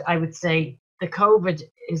mood, I would say the COVID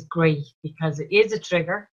is great because it is a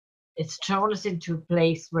trigger. It's thrown us into a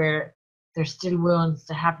place where there's still wounds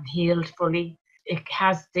that haven't healed fully. It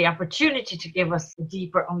has the opportunity to give us a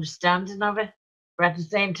deeper understanding of it. But at the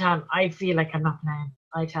same time, I feel like I'm not playing.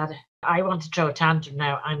 I've had it. I want to throw a tantrum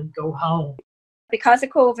now and go home. Because of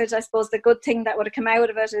COVID, I suppose the good thing that would have come out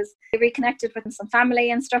of it is we reconnected with some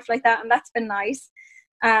family and stuff like that, and that's been nice.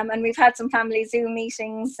 And we've had some family Zoom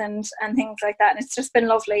meetings and things like that, and it's just been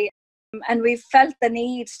lovely. And we've felt the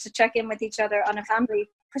need to check in with each other on a family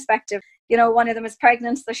perspective. You know, one of them is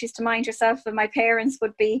pregnant, so she's to mind herself, and my parents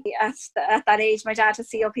would be at that age. My dad has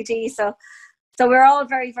COPD, so we're all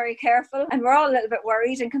very, very careful, and we're all a little bit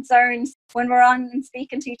worried and concerned when we're on and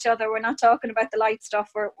speaking to each other. We're not talking about the light stuff.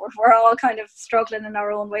 We're all kind of struggling in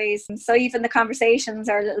our own ways. And so even the conversations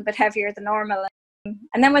are a little bit heavier than normal.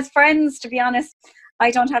 And then with friends, to be honest, I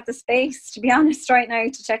don't have the space, to be honest, right now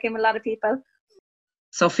to check in with a lot of people.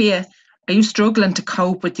 Sophia, are you struggling to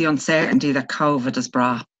cope with the uncertainty that COVID has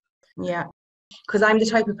brought? Yeah, because I'm the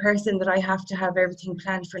type of person that I have to have everything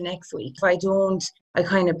planned for next week. If I don't, I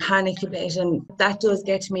kind of panic a bit, and that does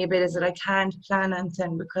get to me a bit, is that I can't plan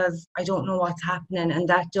anything because I don't know what's happening, and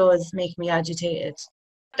that does make me agitated.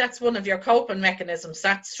 That's one of your coping mechanisms,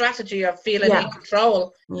 that strategy of feeling in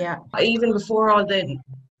control. Yeah, even before all the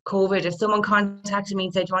COVID, if someone contacted me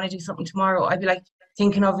and said, do you want to do something tomorrow? I'd be like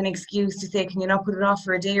thinking of an excuse to say, can you not put it off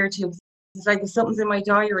for a day or two? It's like, if something's in my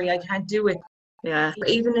diary, I can't do it. Yeah. But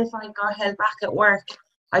even if I got held back at work,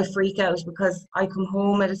 I freak out because I come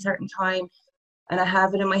home at a certain time and I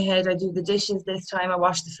have it in my head, I do the dishes this time, I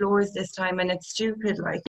wash the floors this time, and it's stupid.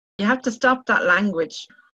 Like, You have to stop that language.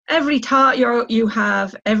 Every thought you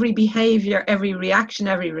have, every behaviour, every reaction,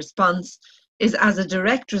 every response is as a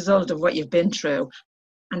direct result of what you've been through.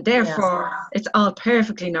 And therefore, it's all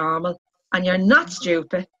perfectly normal, and you're not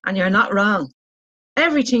stupid and you're not wrong.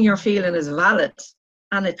 Everything you're feeling is valid,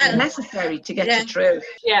 and it's necessary to get you through.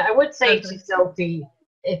 Yeah, I would say to Sophie,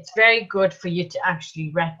 it's very good for you to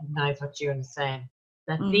actually recognise what you're saying.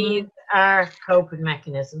 That these are coping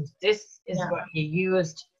mechanisms. This is what you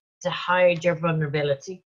used to hide your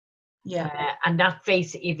vulnerability. And not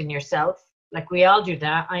face it even yourself. Like, we all do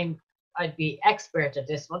that. I'd be expert at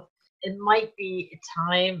this one. It might be a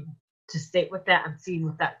time to sit with that and see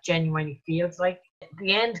what that genuinely feels like.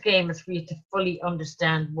 The end game is for you to fully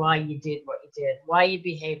understand why you did what you did, why you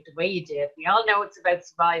behaved the way you did. We all know it's about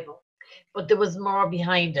survival, but there was more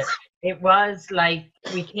behind it. It was like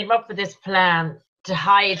we came up with this plan to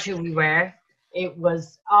hide who we were. It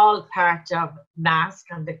was all part of mask,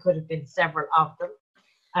 and there could have been several of them,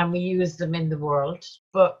 and we used them in the world,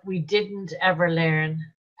 but we didn't ever learn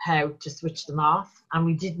how to switch them off, and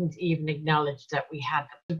we didn't even acknowledge that we had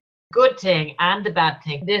them. The good thing and the bad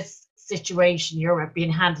thing, this situation, you're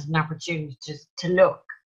being handed an opportunity to look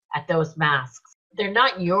at those masks. They're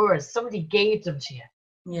not yours. Somebody gave them to you.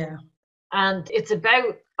 Yeah. And it's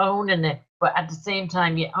about owning it, but at the same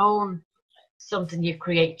time, you own something you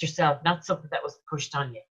create yourself, not something that was pushed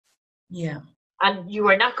on you. Yeah. And you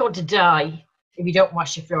are not going to die if you don't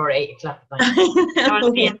wash your floor at 8 o'clock at night. You know what I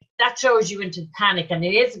mean? That throws you into panic, and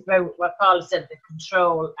it is about what Paula said, the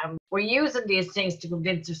control. And we're using these things to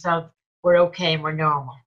convince ourselves we're okay and we're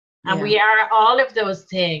normal. And we are all of those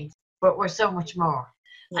things, but we're so much more.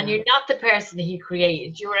 And you're not the person that he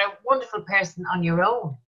created. You're a wonderful person on your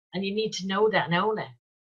own. And you need to know that and own it.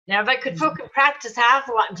 Now, if I could fucking practice half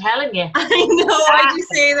of what I'm telling you. I know, I do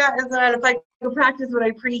say that as well. If I could practice what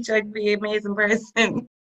I preach, I'd be an amazing person.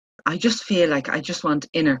 I just feel like I just want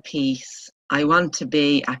inner peace. I want to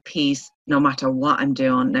be at peace no matter what I'm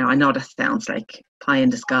doing. Now, I know that sounds like pie in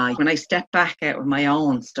the sky. When I step back out of my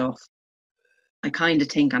own stuff, I kind of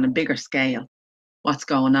think on a bigger scale, what's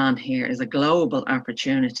going on here is a global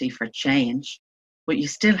opportunity for change, but you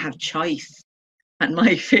still have choice. And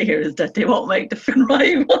my fear is that they won't make the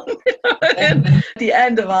right one. At the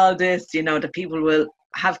end of all this, that people will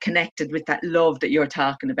have connected with that love that you're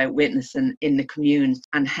talking about, witnessing in the community,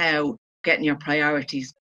 and how getting your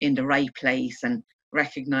priorities in the right place and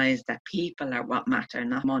recognize that people are what matter,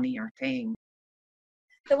 not money or things.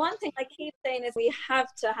 The one thing I keep saying is we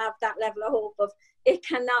have to have that level of hope of it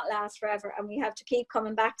cannot last forever, and we have to keep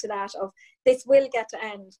coming back to that of this will get to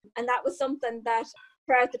end. And that was something that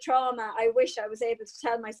throughout the trauma I wish I was able to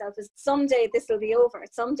tell myself is someday this will be over,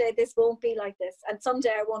 someday this won't be like this, and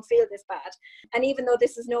someday I won't feel this bad. And even though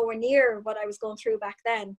this is nowhere near what I was going through back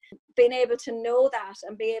then, being able to know that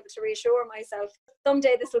and be able to reassure myself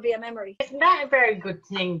someday this will be a memory. Isn't that a very good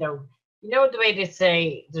thing though? You know the way they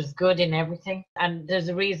say there's good in everything and there's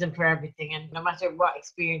a reason for everything, and no matter what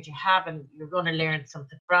experience you have, and you're going to learn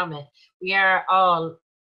something from it. We are all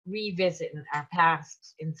revisiting our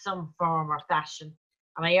past in some form or fashion,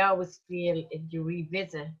 and I always feel if you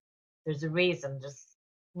revisit, there's a reason, there's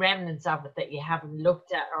remnants of it that you haven't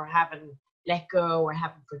looked at or haven't let go or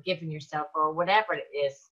haven't forgiven yourself or whatever it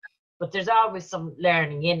is. But there's always some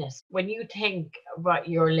learning in it. When you think what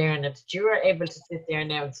you're learning, you're able to sit there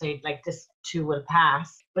now and say, like, this too will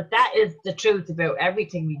pass. But that is the truth about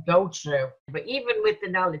everything we go through. But even with the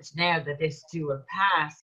knowledge now that this too will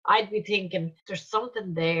pass, I'd be thinking there's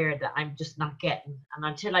something there that I'm just not getting. And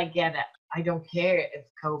until I get it, I don't care if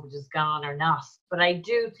COVID is gone or not. But I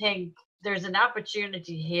do think there's an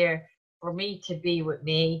opportunity here for me to be with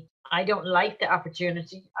me. I don't like the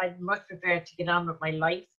opportunity. I'd much prefer to get on with my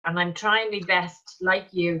life. And I'm trying my best, like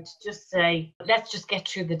you, to just say, let's just get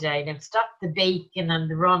through the day. Now stop the baking and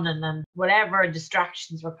the running and whatever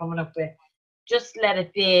distractions we're coming up with. Just let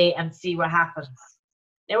it be and see what happens.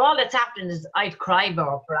 Now all that's happening is I'd cry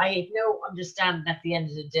more, but I have no understanding at the end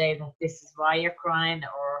of the day that this is why you're crying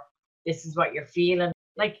or this is what you're feeling.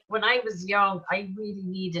 Like when I was young, I really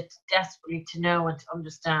needed desperately to know and to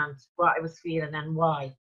understand what I was feeling and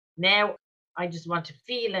why. Now I just want to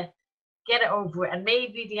feel it, get it over it, and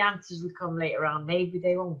maybe the answers will come later on. Maybe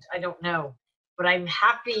they won't. I don't know. But I'm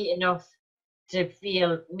happy enough to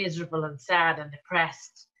feel miserable and sad and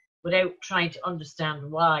depressed without trying to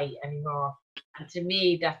understand why anymore. And to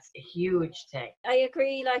me, that's a huge thing. I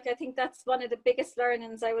agree. Like, I think that's one of the biggest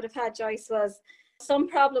learnings I would have had, Joyce, was some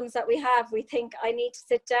problems that we have, we think I need to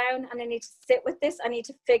sit down and I need to sit with this. I need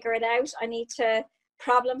to figure it out. I need to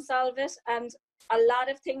problem solve it. And a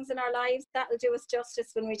lot of things in our lives, that'll do us justice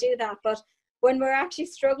when we do that. But when we're actually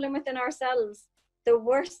struggling within ourselves, the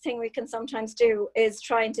worst thing we can sometimes do is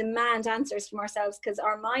try and demand answers from ourselves, because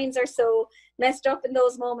our minds are so messed up in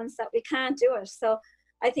those moments that we can't do it. So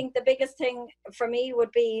I think the biggest thing for me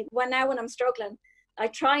would be when I'm struggling, I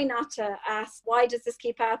try not to ask, why does this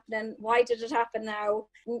keep happening? Why did it happen now?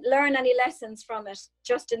 Learn any lessons from it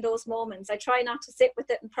just in those moments. I try not to sit with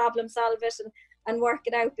it and problem solve it and work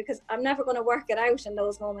it out, because I'm never going to work it out in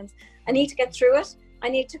those moments. I need to get through it. I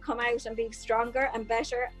need to come out and be stronger and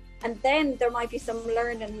better. And then there might be some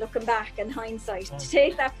learning looking back in hindsight. To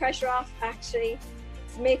take that pressure off actually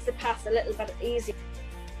makes it pass a little bit easier.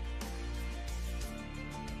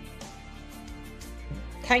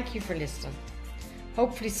 Thank you for listening.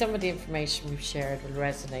 Hopefully some of the information we've shared will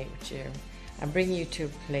resonate with you and bring you to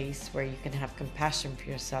a place where you can have compassion for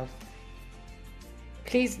yourself.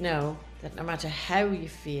 Please know that no matter how you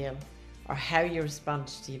feel or how you respond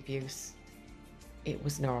to the abuse, it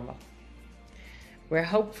was normal. We're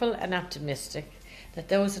hopeful and optimistic that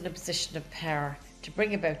those in a position of power to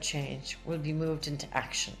bring about change will be moved into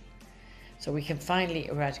action so we can finally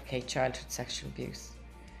eradicate childhood sexual abuse.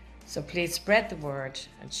 So please spread the word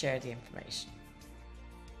and share the information.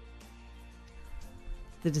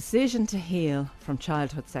 The decision to heal from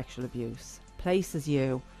childhood sexual abuse places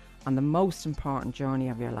you on the most important journey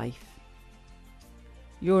of your life.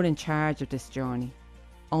 You're in charge of this journey.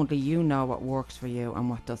 Only you know what works for you and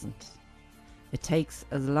what doesn't. It takes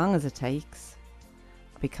as long as it takes,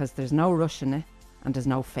 because there's no rushing it and there's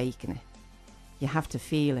no faking it. You have to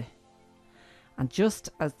feel it. And just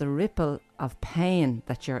as the ripple of pain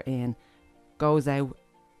that you're in goes out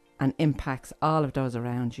and impacts all of those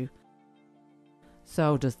around you,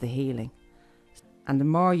 so does the healing. And the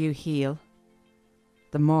more you heal,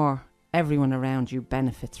 the more everyone around you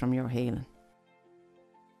benefits from your healing.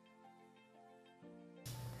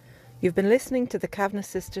 You've been listening to the Kavanagh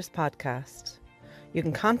Sisters podcast. You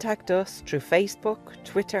can contact us through Facebook,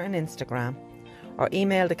 Twitter and Instagram, or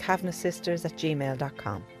email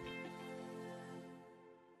thekavanaghsisters@gmail.com.